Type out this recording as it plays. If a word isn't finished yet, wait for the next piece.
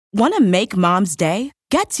Want to make Mom's day?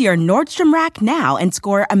 Get to your Nordstrom Rack now and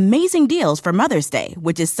score amazing deals for Mother's Day,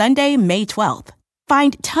 which is Sunday, May 12th.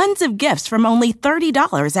 Find tons of gifts from only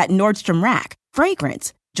 $30 at Nordstrom Rack.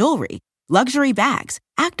 Fragrance, jewelry, luxury bags,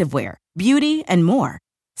 activewear, beauty, and more.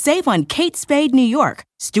 Save on Kate Spade New York,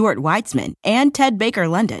 Stuart Weitzman, and Ted Baker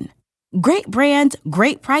London. Great brands,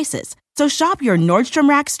 great prices. So shop your Nordstrom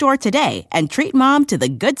Rack store today and treat Mom to the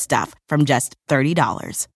good stuff from just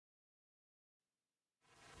 $30.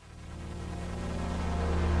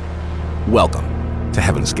 Welcome to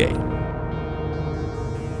Heaven's Gate.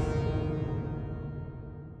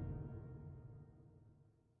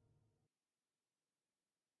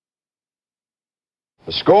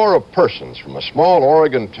 A score of persons from a small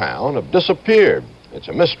Oregon town have disappeared. It's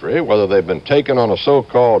a mystery whether they've been taken on a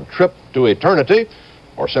so-called trip to eternity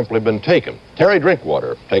or simply been taken. Terry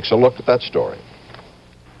Drinkwater takes a look at that story.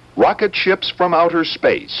 Rocket ships from outer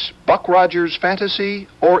space, Buck Rogers' fantasy,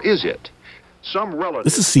 or is it?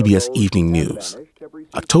 This is CBS Evening News,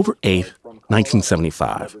 October 8th,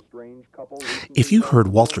 1975. If you heard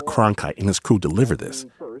Walter Cronkite and his crew deliver this,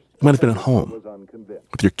 you might have been at home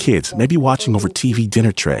with your kids, maybe watching over TV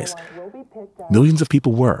dinner trays. Millions of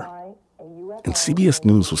people were. And CBS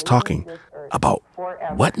News was talking about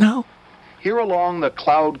what now? Here along the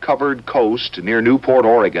cloud-covered coast near Newport,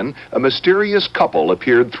 Oregon, a mysterious couple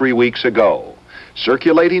appeared 3 weeks ago,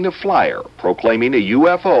 circulating a flyer proclaiming a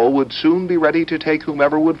UFO would soon be ready to take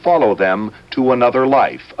whomever would follow them to another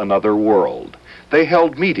life, another world. They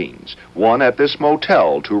held meetings, one at this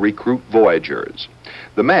motel to recruit Voyagers.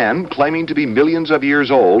 The man, claiming to be millions of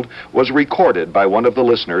years old, was recorded by one of the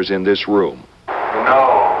listeners in this room. You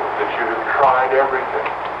know that you have tried everything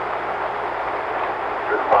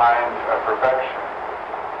to find a perfection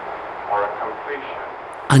or a completion.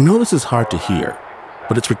 I know this is hard to hear,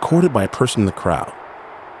 but it's recorded by a person in the crowd.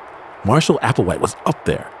 Marshall Applewhite was up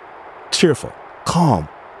there, cheerful, calm,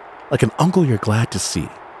 like an uncle you're glad to see.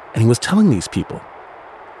 And he was telling these people,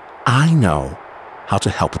 I know how to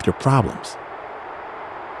help with your problems.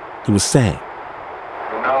 He was saying,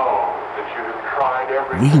 You know that you have tried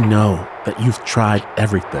everything. We know that you've tried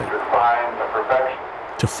everything To find a perfection.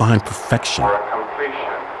 to find perfection Or a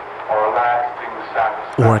completion. Or a lasting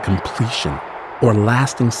satisfaction. or a completion or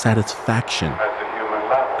lasting satisfaction At the human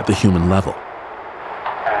level. at the human level.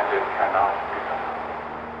 And it cannot be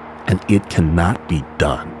done. And it cannot be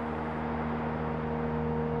done.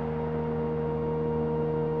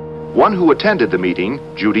 One who attended the meeting,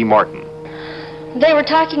 Judy Martin. They were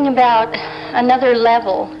talking about another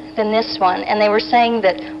level than this one, and they were saying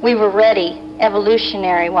that we were ready,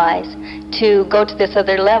 evolutionary-wise, to go to this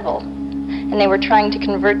other level. And they were trying to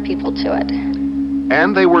convert people to it.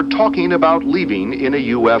 And they were talking about leaving in a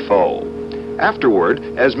UFO. Afterward,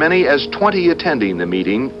 as many as 20 attending the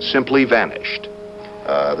meeting simply vanished.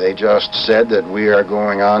 They just said that we are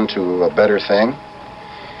going on to a better thing,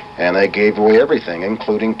 and they gave away everything,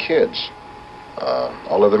 including kids.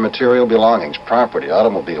 All of their material belongings, property,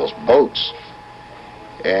 automobiles, boats,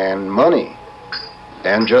 and money,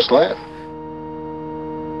 and just left.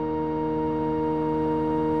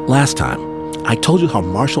 Last time, I told you how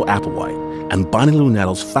Marshall Applewhite and Bonnie Lou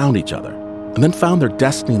Nettles found each other and then found their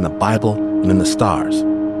destiny in the Bible and in the stars.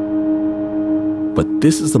 But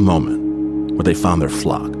this is the moment where they found their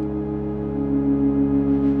flock.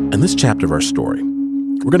 In this chapter of our story,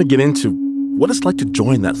 we're going to get into what it's like to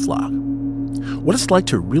join that flock, what it's like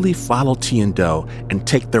to really follow T and Doe and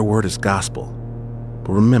take their word as gospel.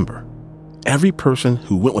 But remember, every person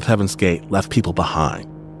who went with Heaven's Gate left people behind.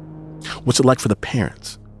 What's it like for the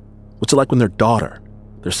parents? What's it like when their daughter,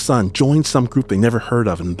 their son, joins some group they never heard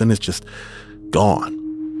of and then is just gone?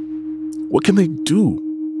 What can they do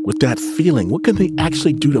with that feeling? What can they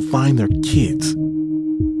actually do to find their kids?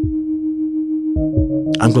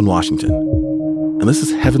 I'm Glenn Washington, and this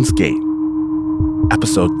is Heaven's Gate,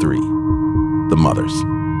 Episode 3, The Mothers.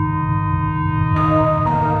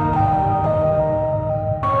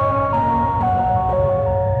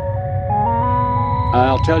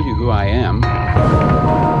 I'll tell you who I am.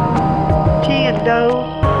 T and Doe,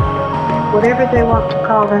 whatever they want to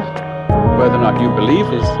call us. Whether or not you believe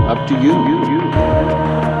is up to you.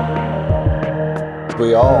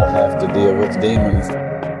 We all have to deal with demons.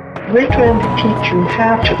 We're trying to teach you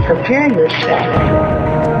how to prepare yourself.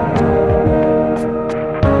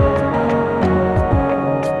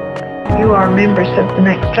 You are members of the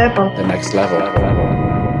next level. The next level.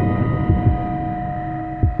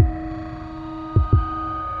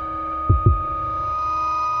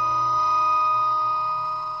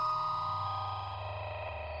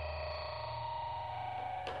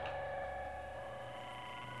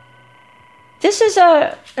 This This is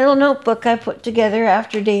a little notebook I put together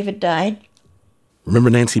after David died. Remember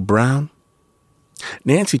Nancy Brown?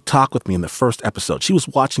 Nancy talked with me in the first episode. She was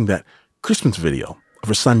watching that Christmas video of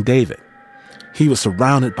her son David. He was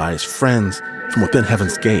surrounded by his friends from within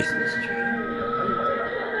Heaven's Gate.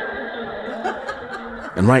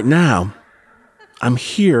 And right now, I'm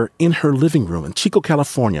here in her living room in Chico,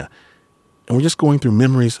 California, and we're just going through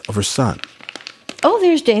memories of her son. Oh,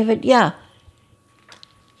 there's David, yeah.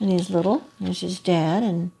 And he's little. There's his dad.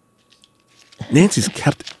 And Nancy's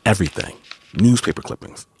kept everything. Newspaper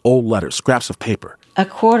clippings, old letters, scraps of paper. A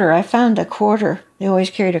quarter. I found a quarter. They always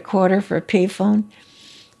carried a quarter for a payphone.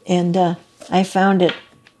 And I found it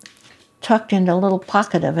tucked into a little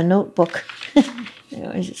pocket of a notebook.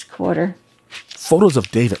 It was this quarter. Photos of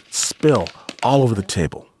David spill all over the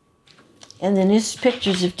table. And then his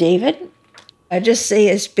pictures of David. I just say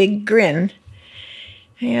his big grin.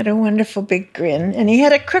 He had a wonderful big grin. And he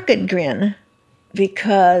had a crooked grin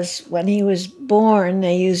because when he was born,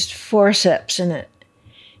 they used forceps and it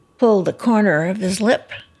pulled the corner of his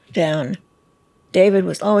lip down. David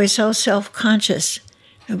was always so self-conscious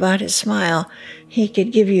about his smile. He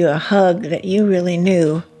could give you a hug that you really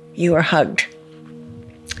knew you were hugged.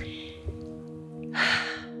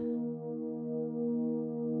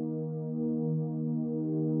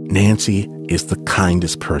 Nancy is the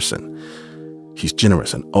kindest person. She's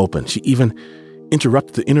generous and open. She even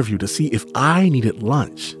interrupted the interview to see if I needed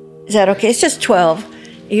lunch. Is that okay? It's just 12.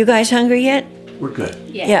 Are you guys hungry yet? We're good.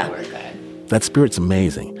 Yeah. We're good. That spirit's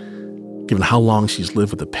amazing, given how long she's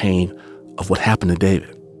lived with the pain of what happened to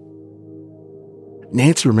David.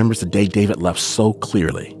 Nancy remembers the day David left so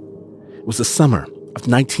clearly. It was the summer of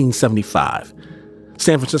 1975.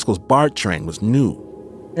 San Francisco's BART train was new.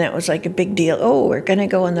 That was like a big deal. Oh, we're going to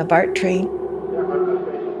go on the BART train.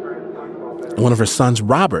 And one of her sons,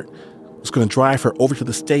 Robert, was going to drive her over to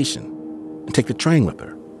the station and take the train with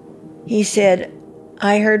her. He said,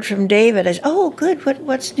 I heard from David. I said, oh, good.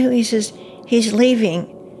 What's new? He says, he's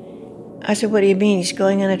leaving. I said, what do you mean? He's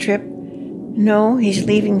going on a trip? No, he's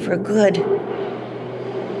leaving for good. He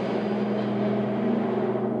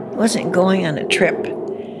wasn't going on a trip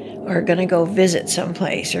or going to go visit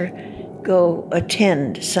someplace or go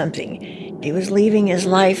attend something. He was leaving his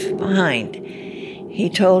life behind. He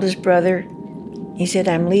told his brother, he said,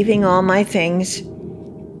 I'm leaving all my things.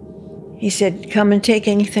 He said, come and take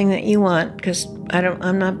anything that you want, because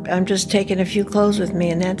I'm just taking a few clothes with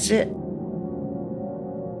me, and that's it.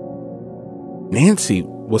 Nancy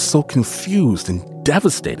was so confused and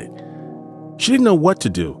devastated. She didn't know what to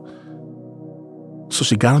do. So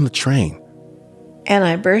she got on the train. And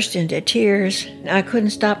I burst into tears. I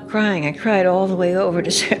couldn't stop crying. I cried all the way over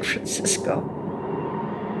to San Francisco.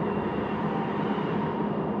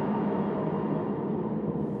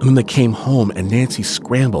 And then they came home, and Nancy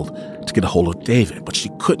scrambled to get a hold of David, but she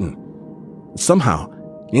couldn't. And somehow,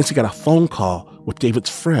 Nancy got a phone call with David's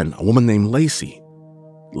friend, a woman named Lacey.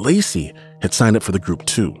 Lacey had signed up for the group,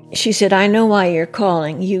 too. She said, I know why you're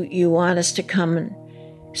calling. You want us to come and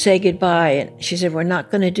say goodbye. And she said, we're not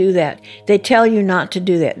going to do that. They tell you not to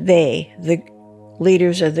do that. They, the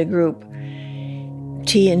leaders of the group,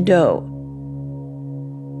 T and Doe.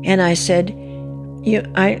 And I said,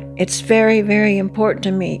 it's very, very important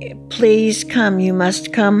to me. Please come. You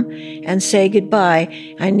must come and say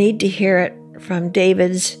goodbye. I need to hear it from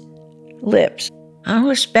David's lips. I'll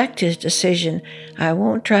respect his decision. I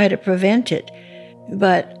won't try to prevent it.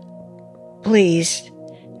 But please,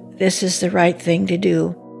 this is the right thing to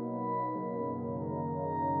do.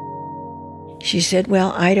 She said,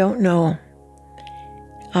 well, I don't know.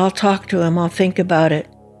 I'll talk to him. I'll think about it.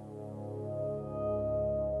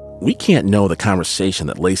 We can't know the conversation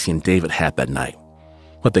that Lacey and David had that night,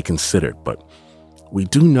 what they considered, but we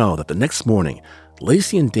do know that the next morning,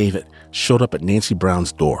 Lacey and David showed up at Nancy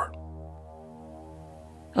Brown's door.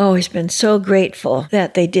 Oh, he's been so grateful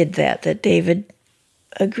that they did that David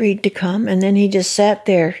agreed to come. And then he just sat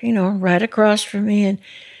there, right across from me and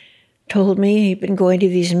told me he'd been going to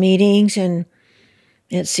these meetings and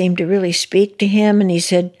it seemed to really speak to him. And he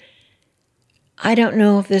said, I don't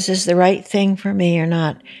know if this is the right thing for me or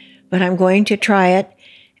not, but I'm going to try it.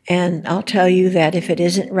 And I'll tell you that if it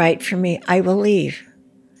isn't right for me, I will leave.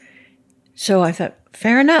 So I thought,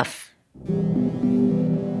 fair enough.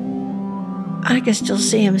 I can still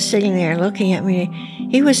see him sitting there looking at me.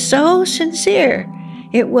 He was so sincere.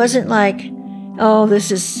 It wasn't like, oh,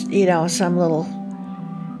 this is, some little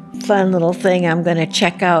fun little thing I'm going to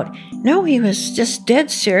check out. No, he was just dead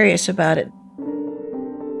serious about it.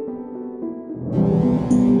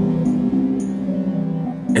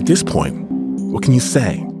 At this point, what can you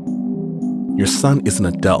say? Your son is an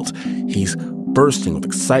adult. He's bursting with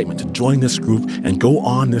excitement to join this group and go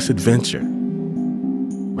on this adventure.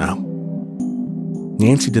 Well,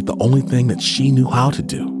 Nancy did the only thing that she knew how to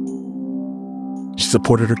do. She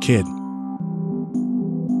supported her kid.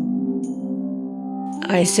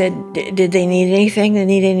 I said, did they need anything? They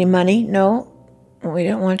need any money? No, we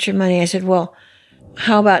don't want your money. I said, well,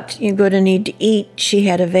 how about you go to need to eat? She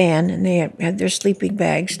had a van, and they had their sleeping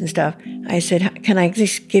bags and stuff. I said, can I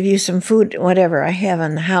just give you some food, whatever I have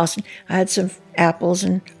in the house? I had some apples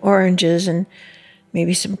and oranges and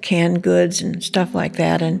maybe some canned goods and stuff like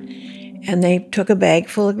that. And they took a bag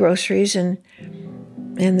full of groceries, and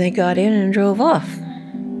they got in and drove off.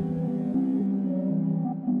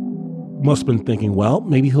 Must have been thinking, well,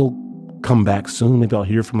 maybe he'll come back soon. Maybe I'll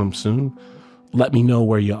hear from him soon. Let me know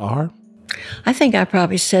where you are. I think I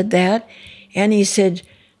probably said that. And he said,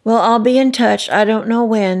 well, I'll be in touch. I don't know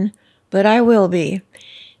when, but I will be.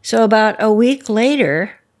 So about a week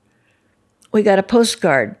later, we got a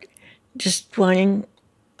postcard just wanting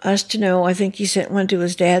us to know. I think he sent one to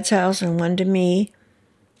his dad's house and one to me,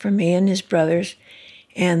 for me and his brothers,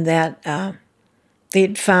 and that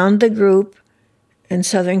they'd found the group in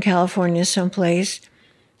Southern California someplace,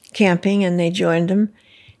 camping, and they joined him,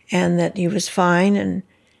 and that he was fine, and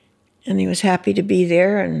he was happy to be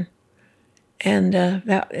there, and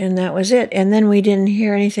that was it. And then we didn't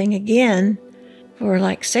hear anything again for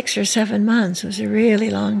like 6 or 7 months. It was a really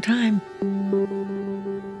long time.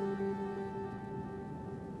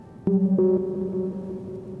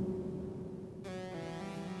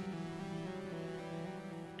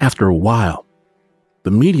 After a while,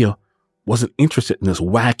 the media wasn't interested in this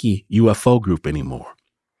wacky UFO group anymore.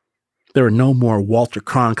 There were no more Walter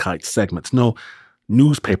Cronkite segments, no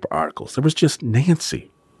newspaper articles. There was just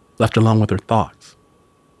Nancy, left alone with her thoughts.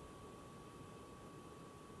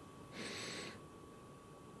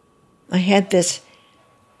 I had this,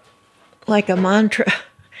 like a mantra.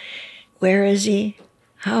 Where is he?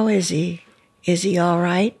 How is he? Is he all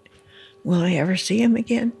right? Will I ever see him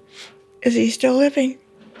again? Is he still living?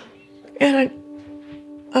 And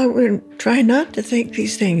I would try not to think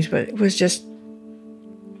these things, but it was just,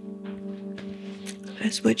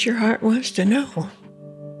 that's what your heart wants to know.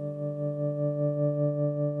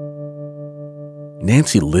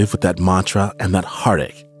 Nancy lived with that mantra and that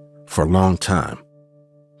heartache for a long time.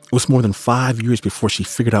 It was more than 5 years before she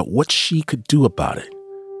figured out what she could do about it.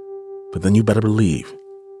 But then you better believe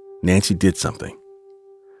Nancy did something.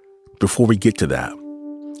 Before we get to that,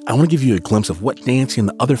 I want to give you a glimpse of what Nancy and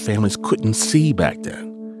the other families couldn't see back then.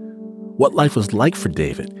 What life was like for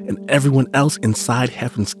David and everyone else inside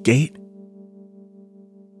Heaven's Gate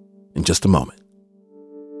in just a moment.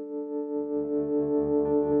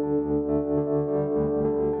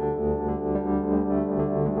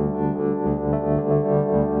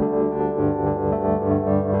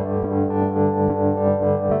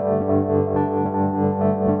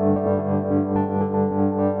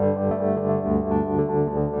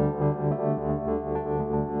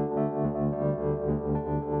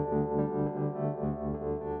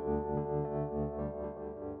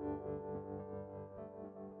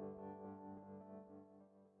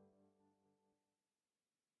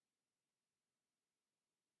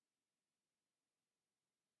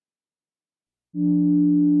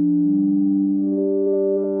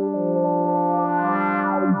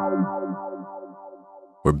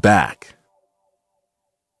 We're back.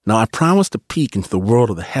 Now, I promised to peek into the world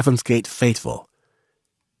of the Heaven's Gate faithful,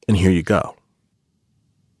 and here you go.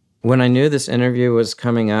 When I knew this interview was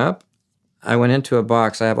coming up, I went into a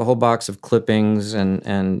box. I have a whole box of clippings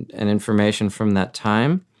and information from that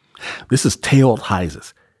time. This is Teold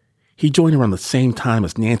Heises. He joined around the same time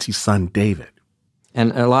as Nancy's son, David.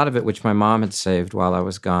 And a lot of it which my mom had saved while I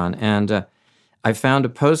was gone. And I found a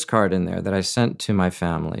postcard in there that I sent to my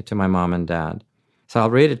family, to my mom and dad. So I'll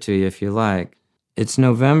read it to you if you like. It's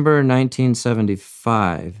November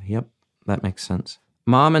 1975. Yep, that makes sense.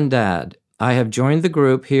 Mom and Dad, I have joined the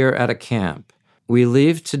group here at a camp. We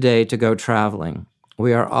leave today to go traveling.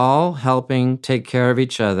 We are all helping take care of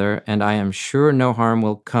each other, and I am sure no harm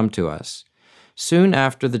will come to us. Soon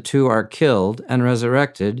after the two are killed and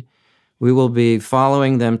resurrected, we will be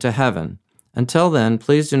following them to heaven. Until then,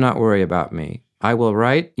 please do not worry about me. I will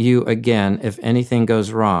write you again if anything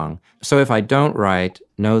goes wrong. So if I don't write,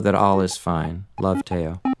 know that all is fine. Love,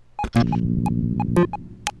 Teo.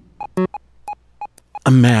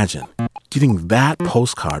 Imagine getting that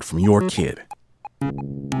postcard from your kid.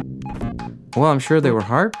 Well, I'm sure they were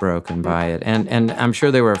heartbroken by it, and I'm sure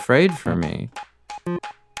they were afraid for me.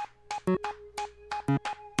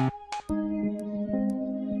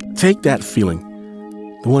 Take that feeling,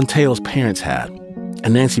 the one Teo's parents had,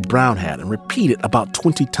 and Nancy Brown had, and repeat it about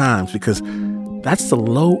 20 times because That's the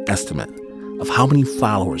low estimate of how many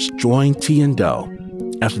followers joined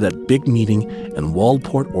T&Do after that big meeting in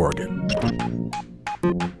Waldport, Oregon.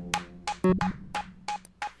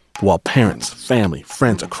 While parents, family,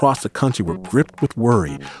 friends across the country were gripped with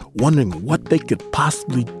worry, wondering what they could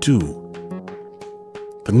possibly do,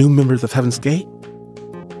 the new members of Heaven's Gate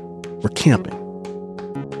were camping.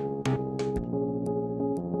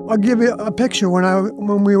 I'll give you a picture.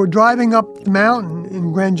 When we were driving up the mountain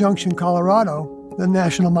in Grand Junction, Colorado, the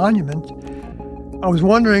National Monument, I was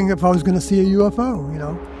wondering if I was going to see a UFO,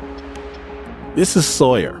 This is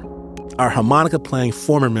Sawyer, our harmonica-playing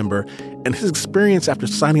former member, and his experience after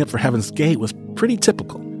signing up for Heaven's Gate was pretty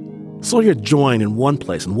typical. Sawyer joined in one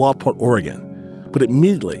place in Waldport, Oregon, but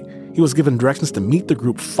immediately he was given directions to meet the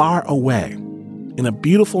group far away in a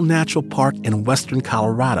beautiful natural park in western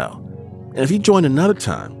Colorado. And if he joined another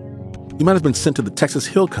time, he might have been sent to the Texas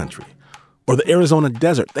Hill Country or the Arizona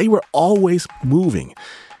desert. They were always moving,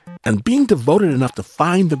 and being devoted enough to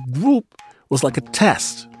find the group was like a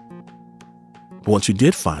test. But once you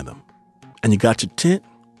did find them and you got your tent,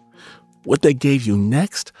 what they gave you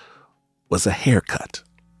next was a haircut.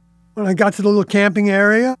 When I got to the little camping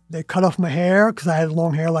area, they cut off my hair because I had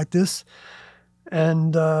long hair like this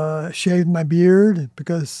and shaved my beard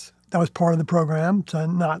because that was part of the program, to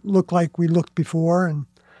not look like we looked before and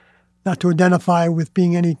not to identify with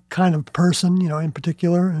being any kind of person, in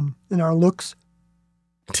particular, and in our looks.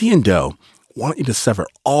 T&Do wanted you to sever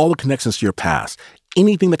all the connections to your past,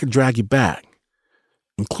 anything that could drag you back,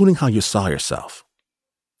 including how you saw yourself.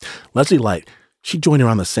 Leslie Light, she joined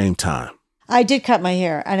around the same time. I did cut my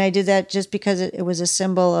hair, and I did that just because it was a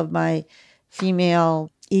symbol of my female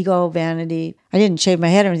ego, vanity. I didn't shave my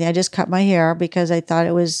head or anything. I just cut my hair because I thought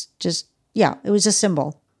it was it was a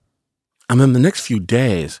symbol. And then the next few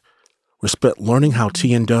days were spent learning how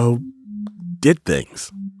T&Do did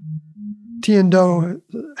things. T&Do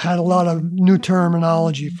had a lot of new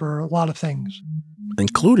terminology for a lot of things.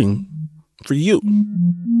 Including for you.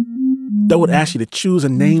 They would ask you to choose a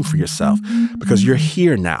name for yourself because you're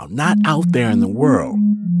here now, not out there in the world.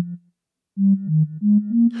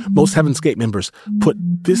 Most Heaven's Gate members put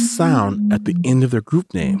this sound at the end of their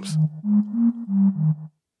group names.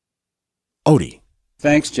 Odie.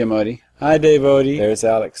 Thanks, Jim Odie. Hi, Dave Odie. There's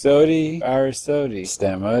Alex Odie, Iris Odie,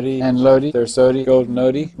 Stam Odie, and Lodi. There's Odie, Golden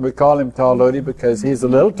Odie. We call him Tall Odie because he's a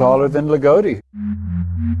little taller than Lagodi.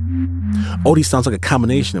 Odie sounds like a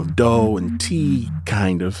combination of Do and T,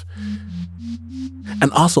 kind of.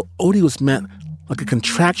 And also, Odie was meant like a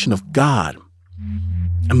contraction of God.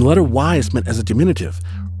 And the letter Y is meant as a diminutive,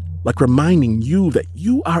 like reminding you that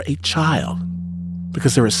you are a child,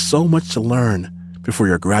 because there is so much to learn before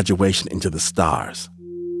your graduation into the stars.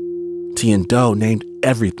 T&Do named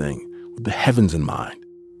everything with the heavens in mind.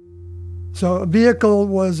 So a vehicle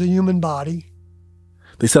was a human body.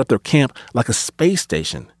 They set up their camp like a space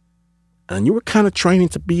station, and you were kind of training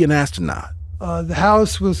to be an astronaut. The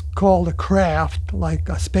house was called a craft, like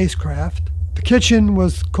a spacecraft. The kitchen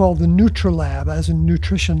was called the Nutrilab, as in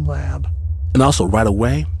nutrition lab. And also, right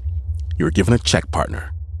away, you were given a check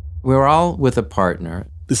partner. We were all with a partner.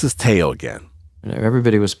 This is Teo again.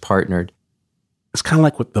 Everybody was partnered. It's kind of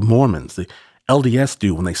like what the Mormons, the LDS,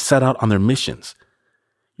 do when they set out on their missions.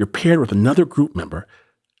 You're paired with another group member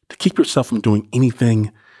to keep yourself from doing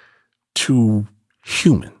anything too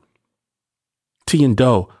human.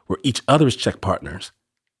 T&Do were each other's check partners,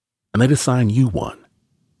 and they'd assign you one.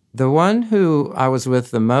 The one who I was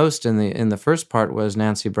with the most in the first part was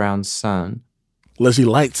Nancy Brown's son. Leslie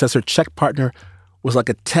Light says her check partner was like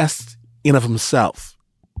a test in of himself.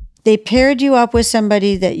 They paired you up with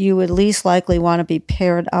somebody that you would least likely want to be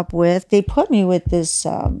paired up with. They put me with this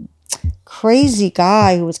crazy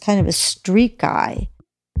guy who was kind of a street guy.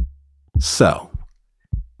 So,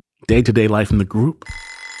 day-to-day life in the group.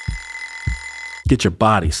 Get your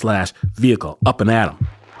body/vehicle up and at 'em.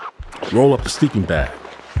 Roll up the sleeping bag.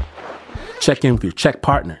 Check in with your check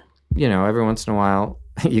partner. Every once in a while,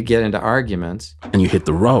 you get into arguments. And you hit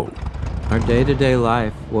the road. Our day-to-day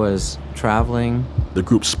life was traveling. The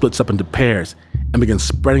group splits up into pairs and begins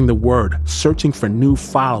spreading the word, searching for new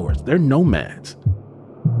followers. They're nomads.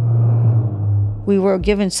 We were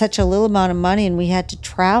given such a little amount of money, and we had to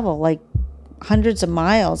travel like hundreds of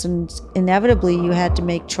miles. And inevitably, you had to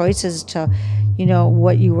make choices to,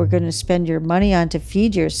 what you were going to spend your money on to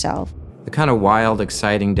feed yourself. The kind of wild,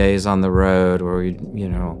 exciting days on the road where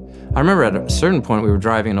I remember at a certain point we were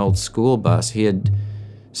driving an old school bus.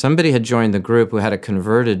 Somebody had joined the group who had a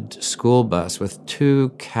converted school bus with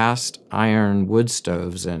 2 cast iron wood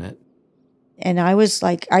stoves in it. And I was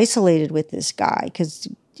like isolated with this guy because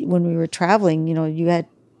when we were traveling, you had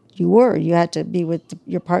You had to be with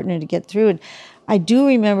your partner to get through it. I do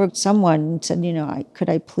remember someone said, could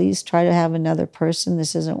I please try to have another person?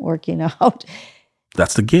 This isn't working out.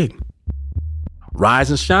 That's the gig. Rise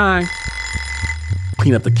and shine.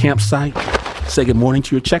 Clean up the campsite. Say good morning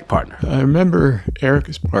to your check partner. I remember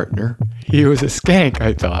Erica's partner. He was a skank,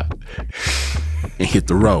 I thought. And hit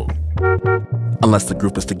the road. Unless the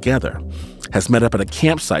group is together, has met up at a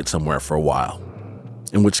campsite somewhere for a while.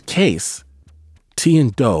 In which case, T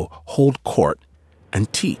and Do hold court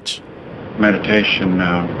and teach. Meditation,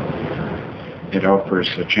 it offers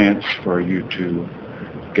a chance for you to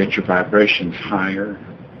get your vibrations higher.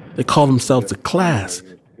 They call themselves a class,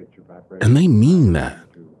 and they mean that.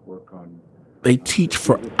 They teach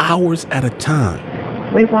for hours at a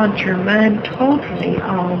time. We want your mind totally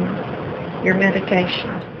on your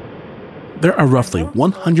meditation. There are roughly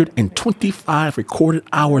 125 recorded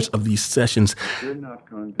hours of these sessions,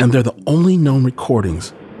 and they're the only known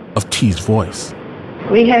recordings of T's voice.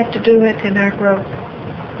 We have to do it in our growth.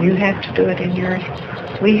 You have to do it in yours.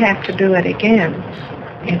 We have to do it again.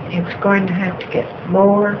 It's going to have to get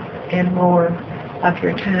more and more of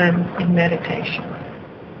your time in meditation.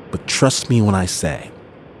 But trust me when I say,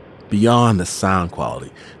 beyond the sound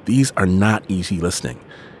quality, these are not easy listening.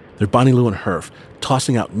 They're Bonnie Lou and Herf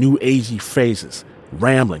tossing out new agey phrases,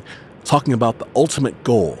 rambling, talking about the ultimate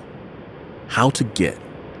goal, how to get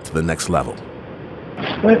to the next level.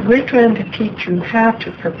 We're trying to teach you how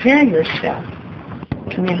to prepare yourself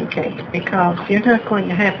to communicate, because you're not going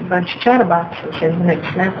to have a bunch of chatterboxes in the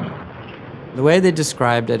next level. The way they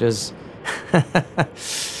described it is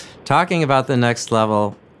talking about the next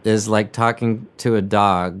level is like talking to a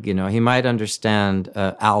dog. He might understand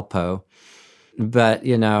Alpo, but,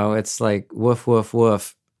 it's like woof, woof,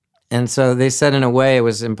 woof. And so they said in a way it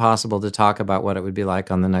was impossible to talk about what it would be like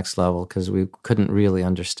on the next level because we couldn't really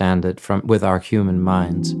understand it with our human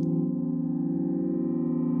minds.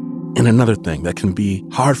 And another thing that can be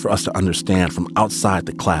hard for us to understand from outside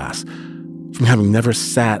the class, from having never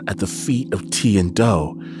sat at the feet of T and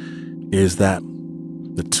Do, is that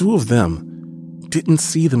the two of them didn't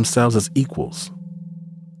see themselves as equals.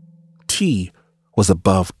 T was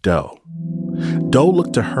above Do. Do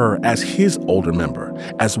looked to her as his older member,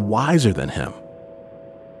 as wiser than him.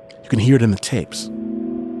 You can hear it in the tapes.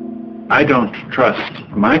 I don't trust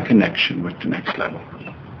my connection with the next level.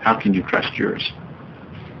 How can you trust yours?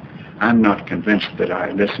 I'm not convinced that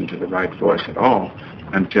I listen to the right voice at all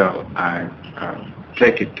until I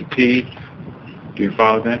take it to T. Do you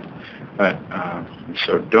follow that? But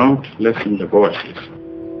so don't listen to voices.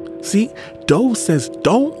 See, Do says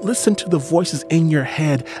don't listen to the voices in your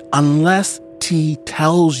head unless T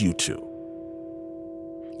tells you to.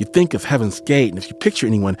 You think of Heaven's Gate, and if you picture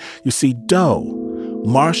anyone, you see Do,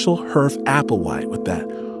 Marshall Herf Applewhite with that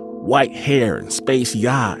white hair and spacey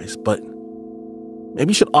eyes, but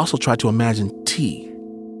maybe you should also try to imagine T.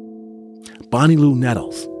 Bonnie Lou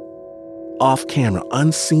Nettles, off camera,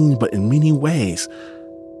 unseen, but in many ways,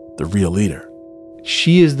 the real leader.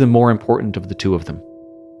 She is the more important of the two of them.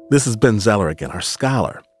 This is Ben Zeller again, our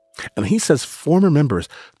scholar. And he says former members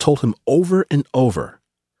told him over and over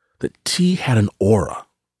that T had an aura.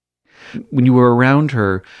 When you were around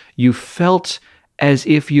her, you felt as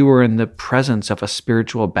if you were in the presence of a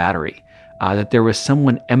spiritual battery, that there was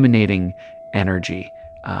someone emanating energy.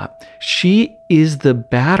 She is the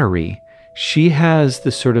battery. She has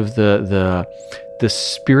the sort of the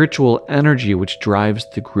spiritual energy which drives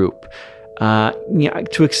the group.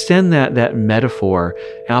 To extend that metaphor,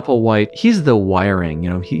 Applewhite, he's the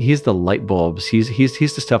wiring. He's the light bulbs. He's the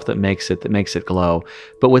stuff that makes it glow.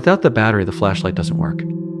 But without the battery, the flashlight doesn't work.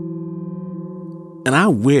 And I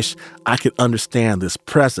wish I could understand this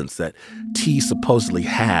presence that T supposedly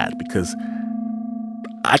had, because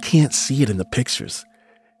I can't see it in the pictures.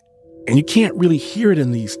 And you can't really hear it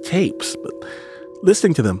in these tapes. But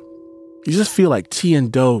listening to them, you just feel like T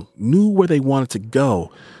and Do knew where they wanted to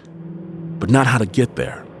go, but not how to get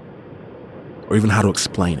there, or even how to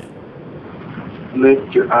explain it.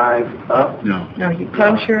 Lift your eyes up. No, you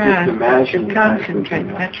close your eyes. You concentrate.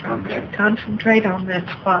 That's right. Okay. Concentrate on that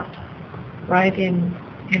spot, right in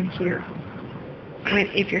here.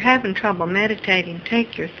 If you're having trouble meditating,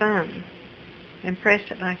 take your thumb and press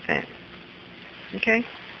it like that. Okay?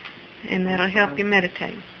 And that'll help you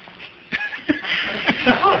meditate.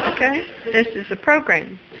 Okay? This is a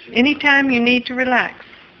program. Anytime you need to relax.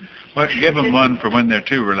 Well, give them one for when they're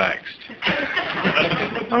too relaxed.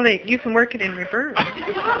 Well, you can work it in reverse.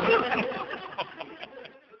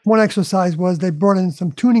 One exercise was they brought in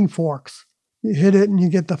some tuning forks. You hit it and you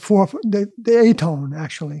get the A tone,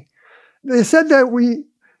 actually. They said that we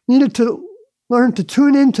needed to learn to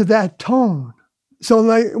tune into that tone, So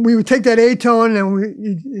like we would take that A-tone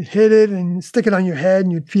and you'd hit it and stick it on your head,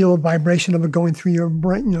 and you'd feel a vibration of it going through your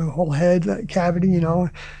brain, whole head cavity,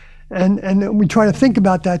 and we try to think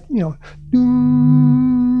about that,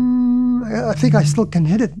 I think I still can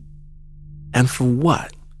hit it. And for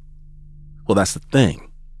what? Well, that's the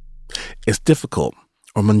thing. As difficult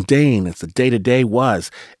or mundane as the day-to-day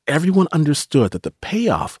was, everyone understood that the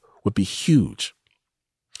payoff would be huge.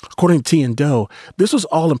 According to T and Do, this was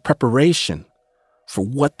all in preparation for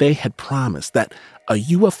what they had promised, that a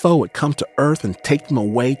UFO would come to Earth and take them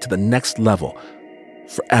away to the next level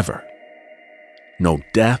forever. No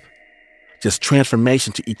death, just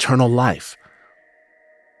transformation to eternal life.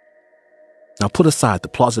 Now put aside the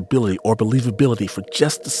plausibility or believability for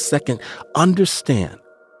just a second. Understand,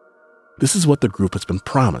 this is what the group has been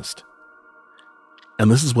promised. And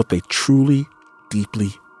this is what they truly,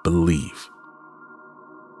 deeply believe.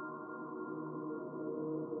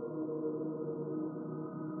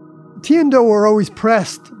 T and Do were always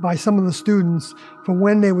pressed by some of the students for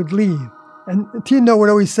when they would leave. And T and Do would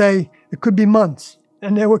always say, it could be months.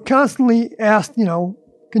 And they were constantly asked, can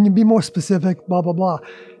you be more specific, blah, blah, blah.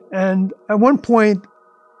 And at one point,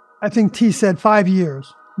 I think T said 5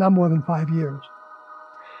 years, not more than 5 years.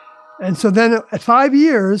 And so then at 5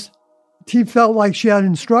 years, T felt like she had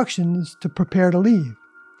instructions to prepare to leave.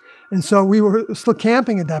 And so we were still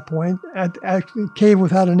camping at that point at Cave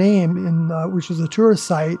Without a Name, which was a tourist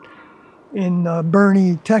site in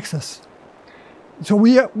Boerne, Texas. So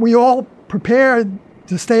we all prepared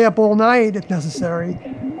to stay up all night, if necessary,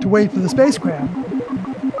 to wait for the spacecraft.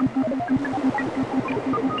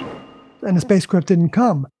 And the spacecraft didn't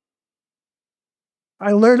come.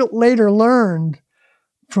 I later learned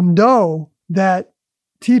from Do that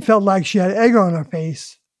T felt like she had egg on her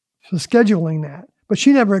face for scheduling that, but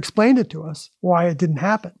she never explained it to us, why it didn't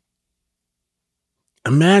happen.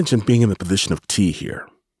 Imagine being in the position of T here.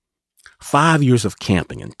 5 years of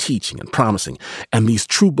camping and teaching and promising, and these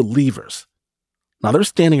true believers. Now they're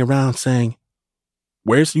standing around saying,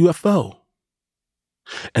 where's the UFO?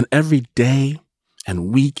 And every day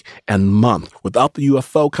and week and month without the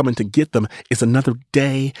UFO coming to get them is another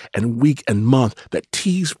day and week and month that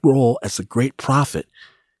T's role as the great prophet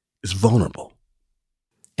is vulnerable.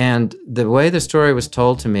 And the way the story was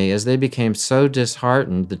told to me, as they became so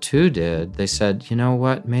disheartened, the two did, they said, you know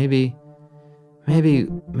what, maybe we've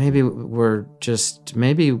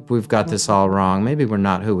got this all wrong. Maybe we're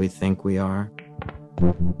not who we think we are.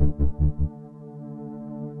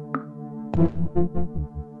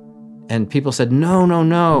 And people said,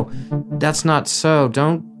 no, that's not so.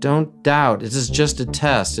 Don't doubt. This is just a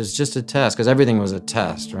test. It's just a test, because everything was a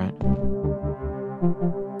test, right?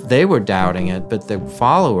 They were doubting it, but the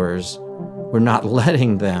followers were not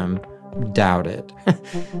letting them doubt it.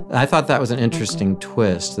 I thought that was an interesting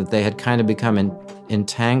twist, that they had kind of become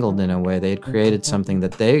entangled in a way. They had created something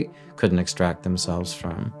that they couldn't extract themselves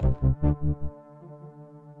from.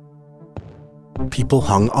 People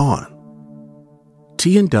hung on.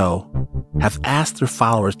 T and Do have asked their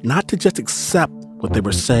followers not to just accept what they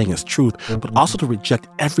were saying as truth, but also to reject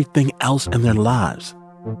everything else in their lives.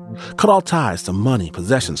 Cut all ties to money,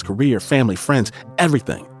 possessions, career, family, friends,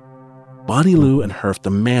 everything. Bonnie Lou and Herff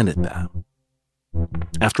demanded that.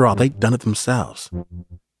 After all, they'd done it themselves.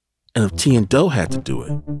 And if T and Do had to do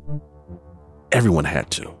it, everyone had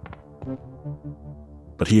to.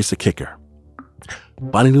 But here's the kicker.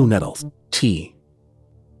 Bonnie Lou Nettles, T,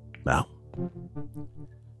 well,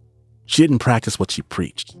 she didn't practice what she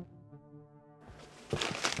preached.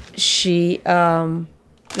 She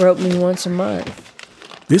wrote me once a month.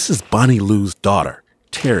 This is Bonnie Lou's daughter,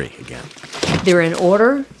 Terry, again. They're in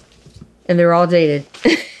order, and they're all dated.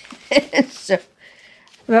 So,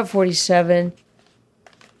 about 47.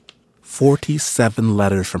 47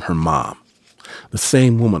 letters from her mom, the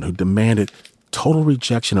same woman who demanded total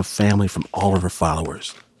rejection of family from all of her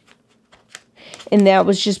followers. And that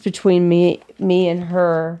was just between me and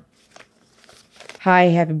her. Hi,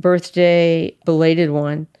 happy birthday, belated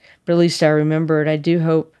one. But at least I remember it. I do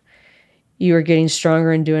hope you are getting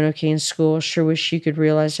stronger and doing okay in school. Sure wish you could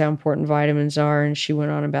realize how important vitamins are. And she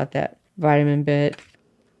went on about that vitamin bit.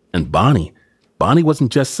 And Bonnie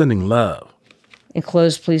wasn't just sending love.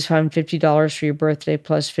 Enclosed, please find $50 for your birthday,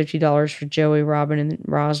 plus $50 for Joey, Robin, and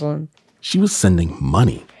Rosalind. She was sending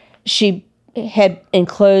money. She had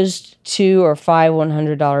enclosed 2 or 5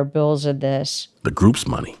 $100 bills of this. The group's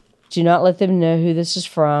money. Do not let them know who this is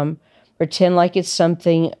from. Pretend like it's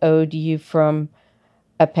something owed you from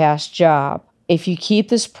a past job. If you keep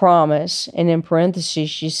this promise, and in parentheses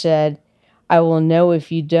she said, I will know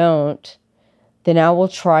if you don't, then I will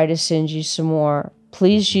try to send you some more.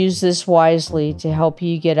 Please use this wisely to help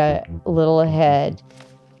you get a little ahead.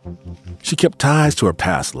 She kept ties to her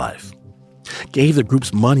past life, gave the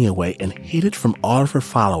group's money away, and hid it from all of her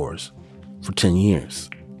followers for 10 years.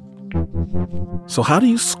 So how do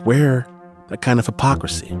you square that kind of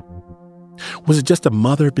hypocrisy? Was it just a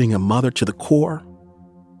mother being a mother to the core?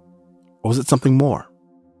 Or was it something more?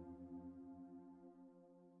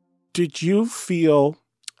 Did you feel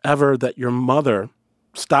ever that your mother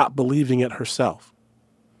stopped believing it herself?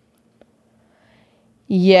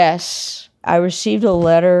 Yes. I received a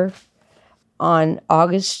letter on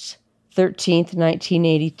August 13th,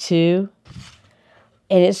 1982.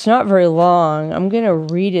 And it's not very long. I'm going to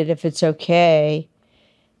read it if it's okay,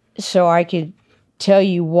 so I could tell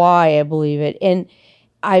you why I believe it. And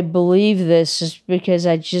I believe this is because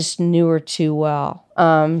I just knew her too well.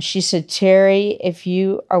 She said, Terry, if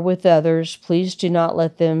you are with others, please do not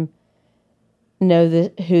let them know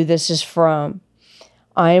who this is from.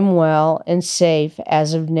 I am well and safe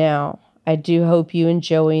as of now. I do hope you and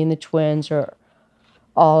Joey and the twins are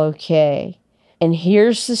all okay. And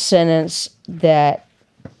here's the sentence that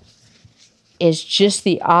is just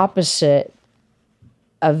the opposite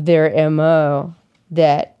of their MO.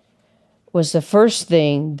 That was the first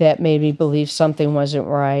thing that made me believe something wasn't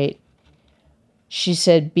right. She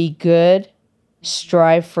said, be good,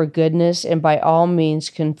 strive for goodness, and by all means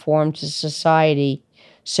conform to society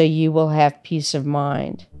so you will have peace of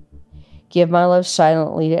mind. Give my love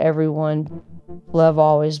silently to everyone. Love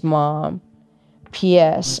always, Mom.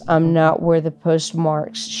 P.S. I'm not where the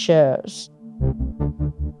postmarks shows.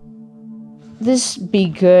 This be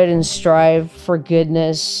good and strive for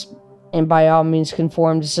goodness and by all means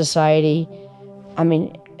conform to society. I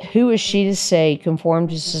mean, who is she to say conform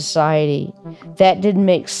to society? That didn't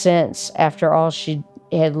make sense after all she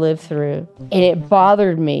had lived through. And it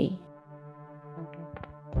bothered me.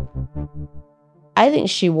 I think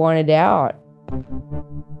she wanted out.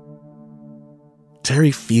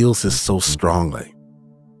 Terry feels this so strongly.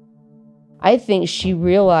 I think she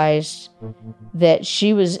realized that she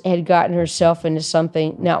had gotten herself into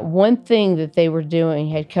something. Not one thing that they were doing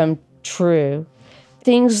had come true.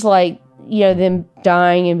 Things like, them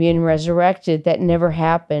dying and being resurrected, that never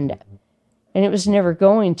happened. And it was never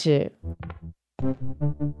going to.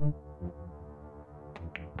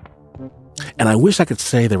 And I wish I could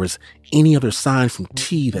say there was any other sign from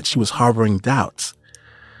T that she was harboring doubts.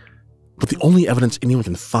 But the only evidence anyone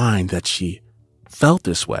can find that she felt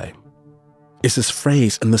this way is this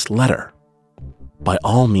phrase in this letter: by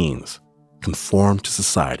all means, conform to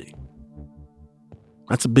society.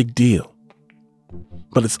 That's a big deal.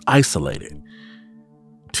 But it's isolated.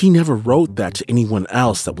 T never wrote that to anyone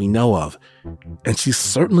else that we know of, and she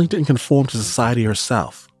certainly didn't conform to society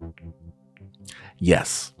herself.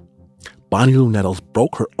 Yes, Bonnie Lou Nettles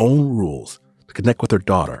broke her own rules to connect with her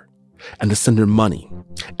daughter and to send her money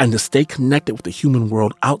and to stay connected with the human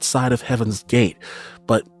world outside of Heaven's Gate,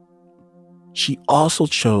 but she also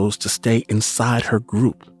chose to stay inside her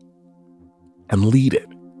group and lead it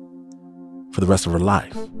for the rest of her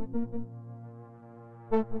life.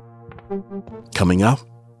 Coming up,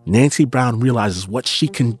 Nancy Brown realizes what she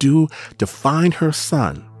can do to find her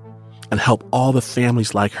son and help all the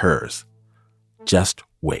families like hers. Just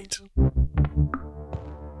wait.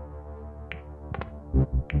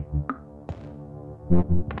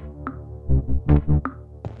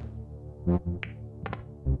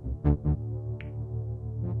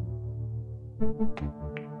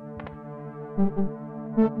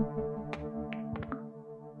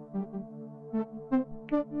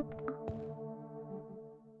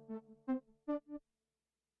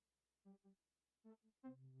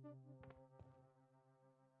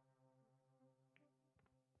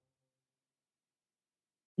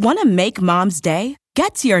 Want to make Mom's day?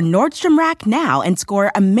 Get to your Nordstrom Rack now and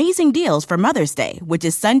score amazing deals for Mother's Day, which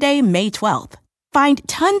is Sunday, May 12th. Find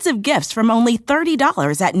tons of gifts from only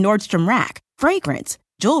 $30 at Nordstrom Rack. Fragrance,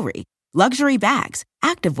 jewelry, luxury bags,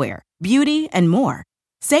 activewear, beauty, and more.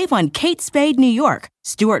 Save on Kate Spade New York,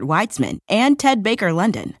 Stuart Weitzman, and Ted Baker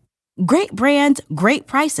London. Great brands, great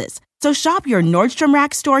prices. So shop your Nordstrom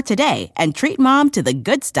Rack store today and treat Mom to the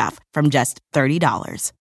good stuff from just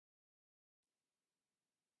 $30.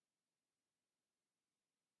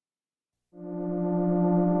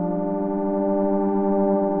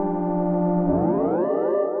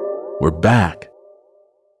 We're back.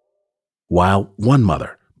 While one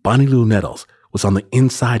mother, Bonnie Lou Nettles, was on the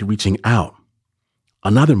inside reaching out,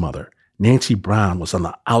 another mother, Nancy Brown, was on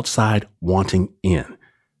the outside wanting in.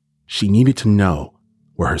 She needed to know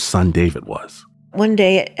where her son David was. One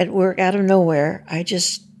day at work, out of nowhere, I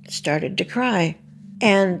just started to cry.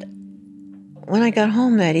 And when I got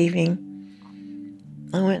home that evening,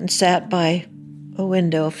 I went and sat by a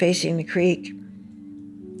window facing the creek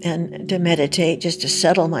and to meditate, just to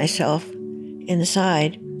settle myself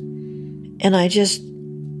inside. And I just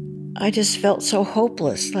felt so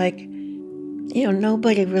hopeless, like,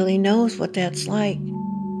 nobody really knows what that's like.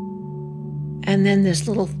 And then this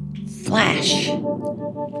little flash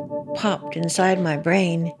popped inside my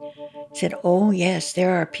brain, said, oh yes,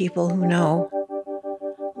 there are people who know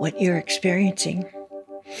what you're experiencing,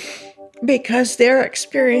 because they're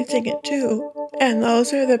experiencing it too. And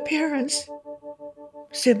those are the parents,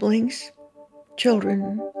 siblings,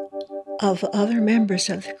 children of other members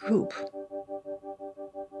of the group.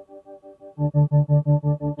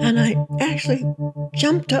 And I actually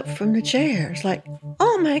jumped up from the chair. It's like,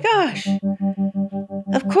 oh my gosh,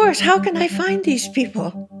 of course, how can I find these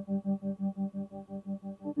people?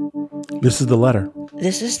 This is the letter.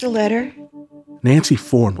 This is the letter. Nancy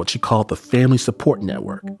formed what she called the Family Support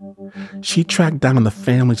Network. She tracked down the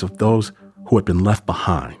families of those who had been left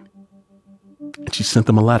behind. And she sent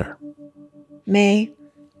them a letter. May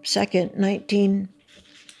 2nd,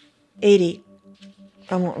 1980.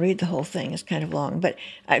 I won't read the whole thing. It's kind of long. But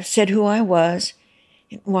I've said who I was,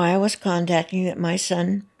 why I was contacting that my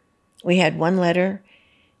son. We had one letter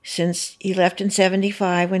since he left in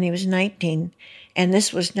 75 when he was 19. And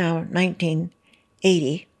this was now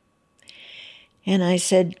 1980. And I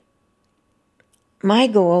said, my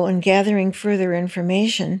goal in gathering further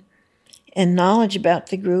information and knowledge about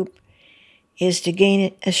the group is to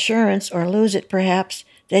gain assurance, or lose it perhaps,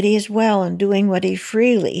 that he is well and doing what he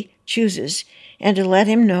freely chooses, and to let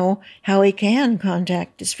him know how he can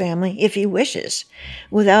contact his family if he wishes,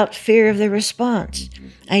 without fear of the response.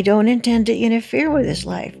 I don't intend to interfere with his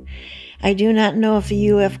life. I do not know if the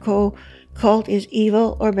UFO cult is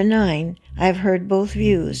evil or benign. I've heard both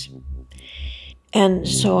views. And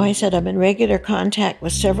so I said, I'm in regular contact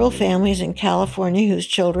with several families in California whose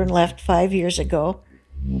children left 5 years ago.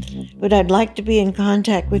 But I'd like to be in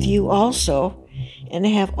contact with you also, and to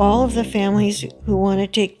have all of the families who want to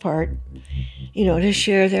take part, to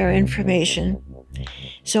share their information.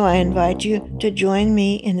 So I invite you to join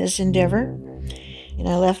me in this endeavor. And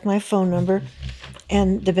I left my phone number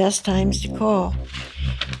and the best times to call.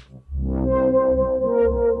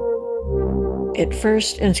 At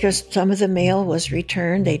first, and because some of the mail was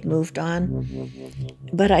returned, they'd moved on,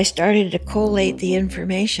 but I started to collate the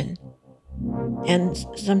information. And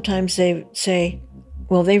sometimes they say,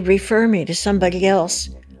 well, they refer me to somebody else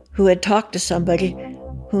who had talked to somebody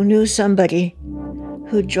who knew somebody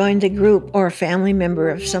who joined the group, or a family member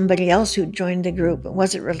of somebody else who joined the group and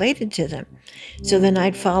wasn't related to them. So then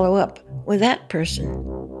I'd follow up with that person.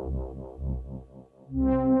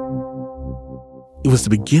 It was the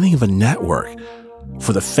beginning of a network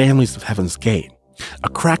for the families of Heaven's Gate, a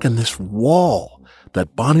crack in this wall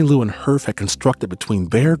that Bonnie Lou and Herff had constructed between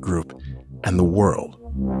their group and the world.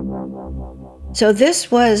 So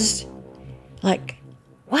this was like,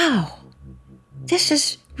 wow, this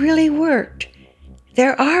has really worked.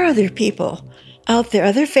 There are other people out there,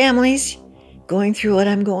 other families going through what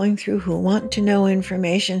I'm going through, who want to know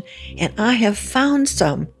information, and I have found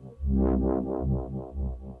some.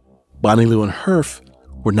 Bonnie Lou and Herff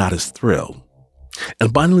were not as thrilled.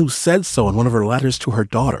 And Bonnie Lou said so in one of her letters to her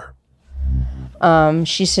daughter.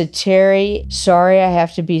 She said, Terry, sorry I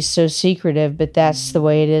have to be so secretive, but that's the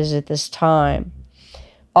way it is at this time.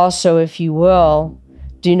 Also, if you will,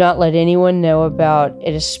 do not let anyone know about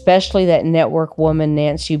it, especially that network woman,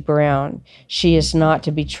 Nancy Brown. She is not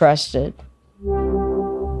to be trusted.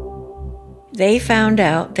 They found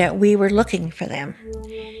out that we were looking for them.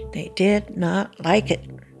 They did not like it.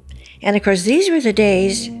 And of course, these were the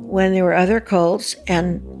days when there were other cults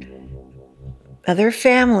and other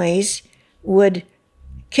families would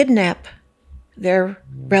kidnap their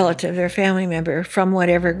relative, their family member from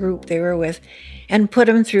whatever group they were with and put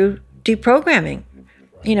them through deprogramming,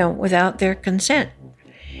 without their consent.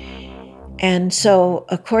 And so,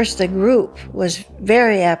 of course, the group was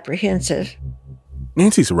very apprehensive.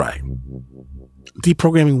 Nancy's right.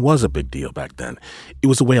 Deprogramming was a big deal back then. It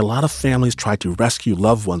was a way a lot of families tried to rescue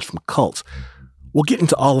loved ones from cults. We'll get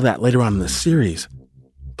into all of that later on in the series.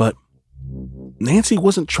 But Nancy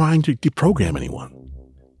wasn't trying to deprogram anyone.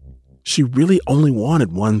 She really only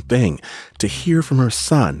wanted one thing, to hear from her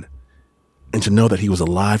son and to know that he was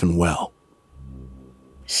alive and well.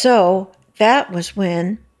 So that was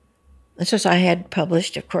when, since I had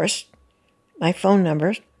published, of course, my phone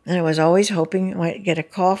numbers, and I was always hoping I might get a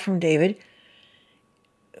call from David.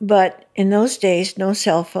 But in those days, no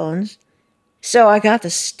cell phones. So I got the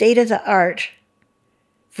state-of-the-art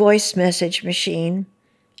voice message machine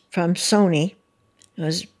from Sony. It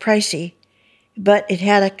was pricey, but it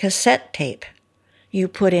had a cassette tape. you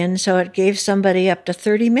put in, so it gave somebody up to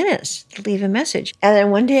 30 minutes to leave a message. And then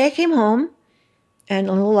one day I came home, and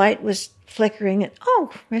a little light was flickering, and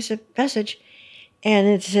there's a message. And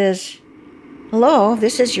it says, "Hello,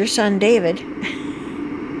 this is your son, David."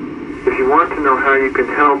 If you want to know how you can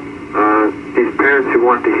help these parents who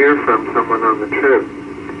want to hear from someone on the trip,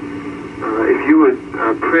 if you would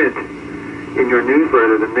print in your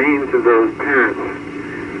newsletter the names of those parents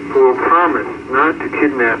who will promise not to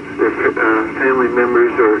kidnap their family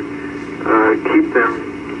members or keep them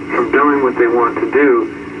from doing what they want to do,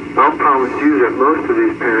 I'll promise you that most of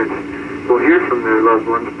these parents will hear from their loved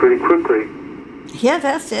ones pretty quickly. Yeah,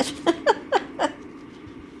 that's it.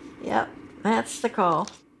 Yep, that's the call.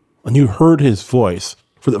 When you heard his voice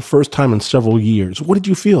for the first time in several years, what did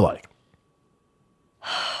you feel like?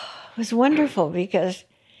 It was wonderful because,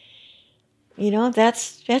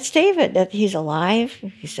 that's David, that he's alive,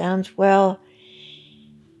 he sounds well.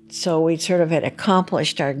 So we sort of had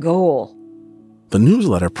accomplished our goal. The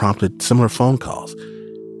newsletter prompted similar phone calls,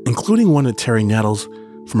 including one to Terry Nettles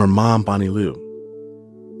from her mom, Bonnie Lou.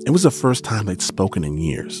 It was the first time they'd spoken in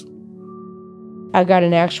years. I got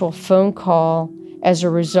an actual phone call as a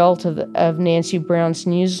result of Nancy Brown's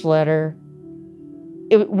newsletter.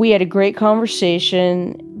 We had a great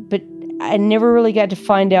conversation, but I never really got to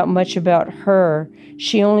find out much about her.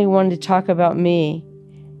 She only wanted to talk about me.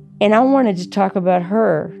 And I wanted to talk about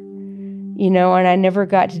her, and I never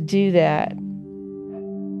got to do that.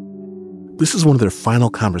 This is one of their final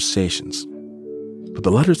conversations, but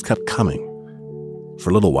the letters kept coming, for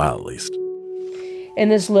a little while at least. And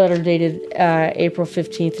this letter dated April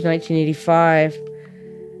 15th, 1985.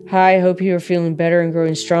 "Hi, hope you are feeling better and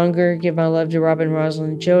growing stronger. Give my love to Robin,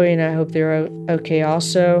 Rosalind, and Joey, and I hope they're okay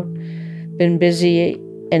also. Been busy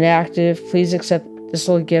and active. Please accept this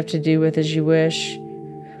little gift to do with as you wish.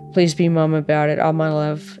 Please be mom about it. All my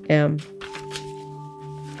love, M."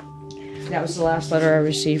 That was the last letter I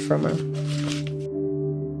received from her.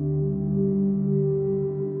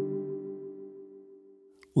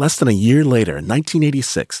 Less than a year later, in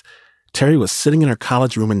 1986, Terry was sitting in her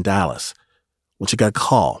college room in Dallas when she got a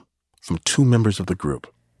call from two members of the group.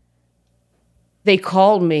 They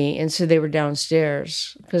called me and said they were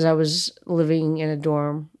downstairs because I was living in a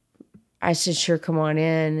dorm. I said, "Sure, come on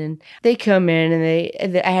in." And they come in,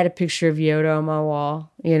 and I had a picture of Yoda on my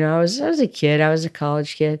wall. I was a kid. I was a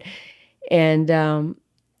college kid. And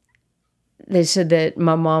they said that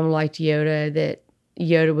my mom liked Yoda, that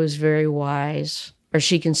Yoda was very wise, or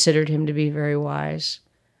she considered him to be very wise.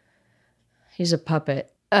 He's a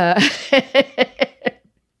puppet.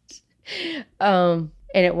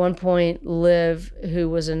 And at one point, Liv, who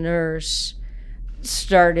was a nurse,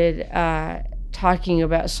 started talking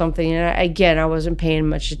about something. And I wasn't paying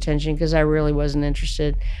much attention because I really wasn't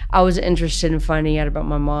interested. I was interested in finding out about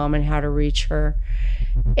my mom and how to reach her.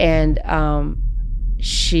 And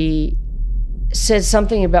she said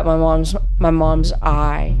something about my mom's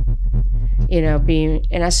eye, being.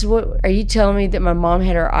 And I said, "What are you telling me that my mom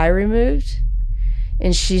had her eye removed?"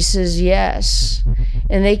 And she says, "Yes."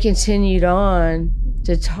 And they continued on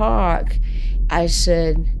to talk. I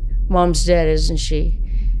said, "Mom's dead, isn't she?"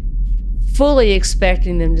 Fully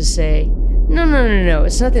expecting them to say, No,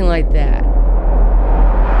 it's nothing like that.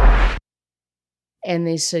 And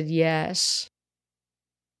they said, "Yes."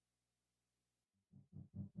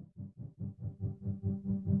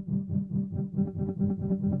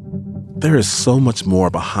 There is so much more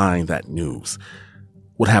behind that news.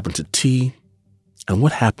 What happened to T and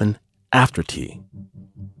what happened after T.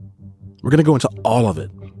 We're going to go into all of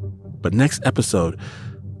it. But next episode,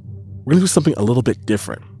 we're going to do something a little bit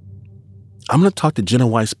different. I'm going to talk to Jenna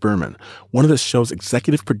Weiss Berman, one of the show's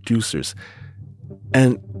executive producers.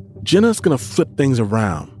 And Jenna's going to flip things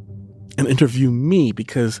around and interview me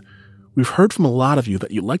because we've heard from a lot of you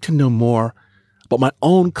that you'd like to know more about my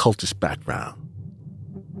own cultist background.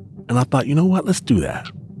 And I thought, you know what? Let's do that.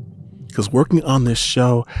 Because working on this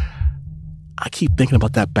show, I keep thinking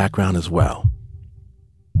about that background as well.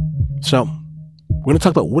 So we're going to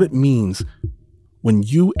talk about what it means when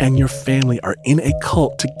you and your family are in a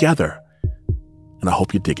cult together. And I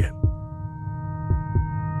hope you dig it.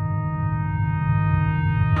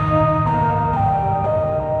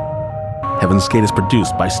 Heaven's Gate is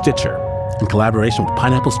produced by Stitcher in collaboration with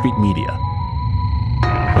Pineapple Street Media.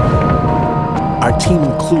 Our team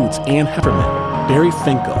includes Ann Hefferman, Barry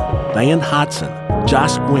Finkel, Diane Hodson,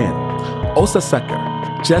 Josh Gwynn, Osa Secker,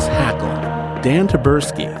 Jess Hackle, Dan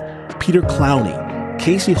Taberski, Peter Clowney,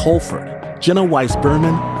 Casey Holford, Jenna Weiss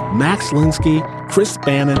Berman, Max Linsky, Chris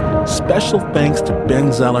Bannon. Special thanks to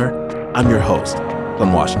Ben Zeller. I'm your host,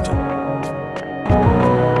 Glenn Washington.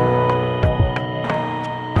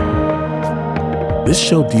 This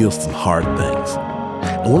show deals with some hard things,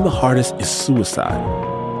 and one of the hardest is suicide.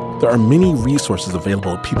 There are many resources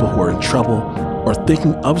available to people who are in trouble or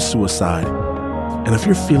thinking of suicide, and if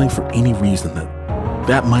you're feeling for any reason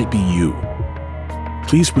that might be you,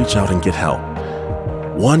 please reach out and get help.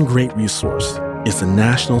 One great resource is the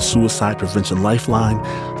National Suicide Prevention Lifeline.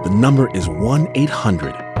 The number is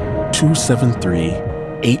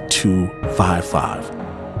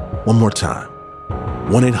 1-800-273-8255. One more time,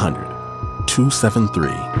 1-800-273-8255.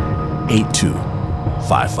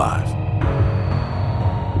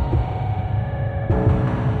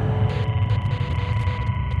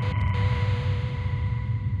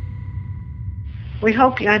 We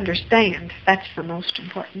hope you understand. That's the most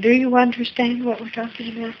important. Do you understand what we're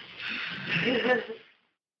talking about?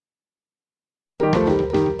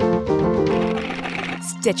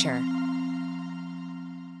 Stitcher.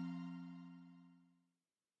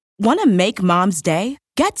 Want to make Mom's Day?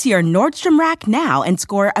 Get to your Nordstrom Rack now and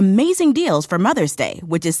score amazing deals for Mother's Day,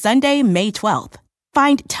 which is Sunday, May 12th.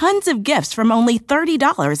 Find tons of gifts from only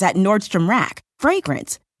 $30 at Nordstrom Rack.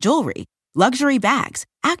 Fragrance, jewelry, luxury bags,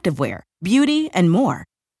 activewear, beauty, and more.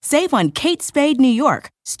 Save on Kate Spade New York,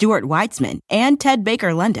 Stuart Weitzman, and Ted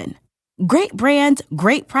Baker London. Great brands,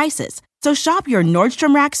 great prices. So shop your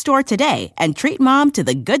Nordstrom Rack store today and treat Mom to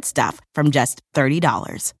the good stuff from just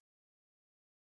 $30.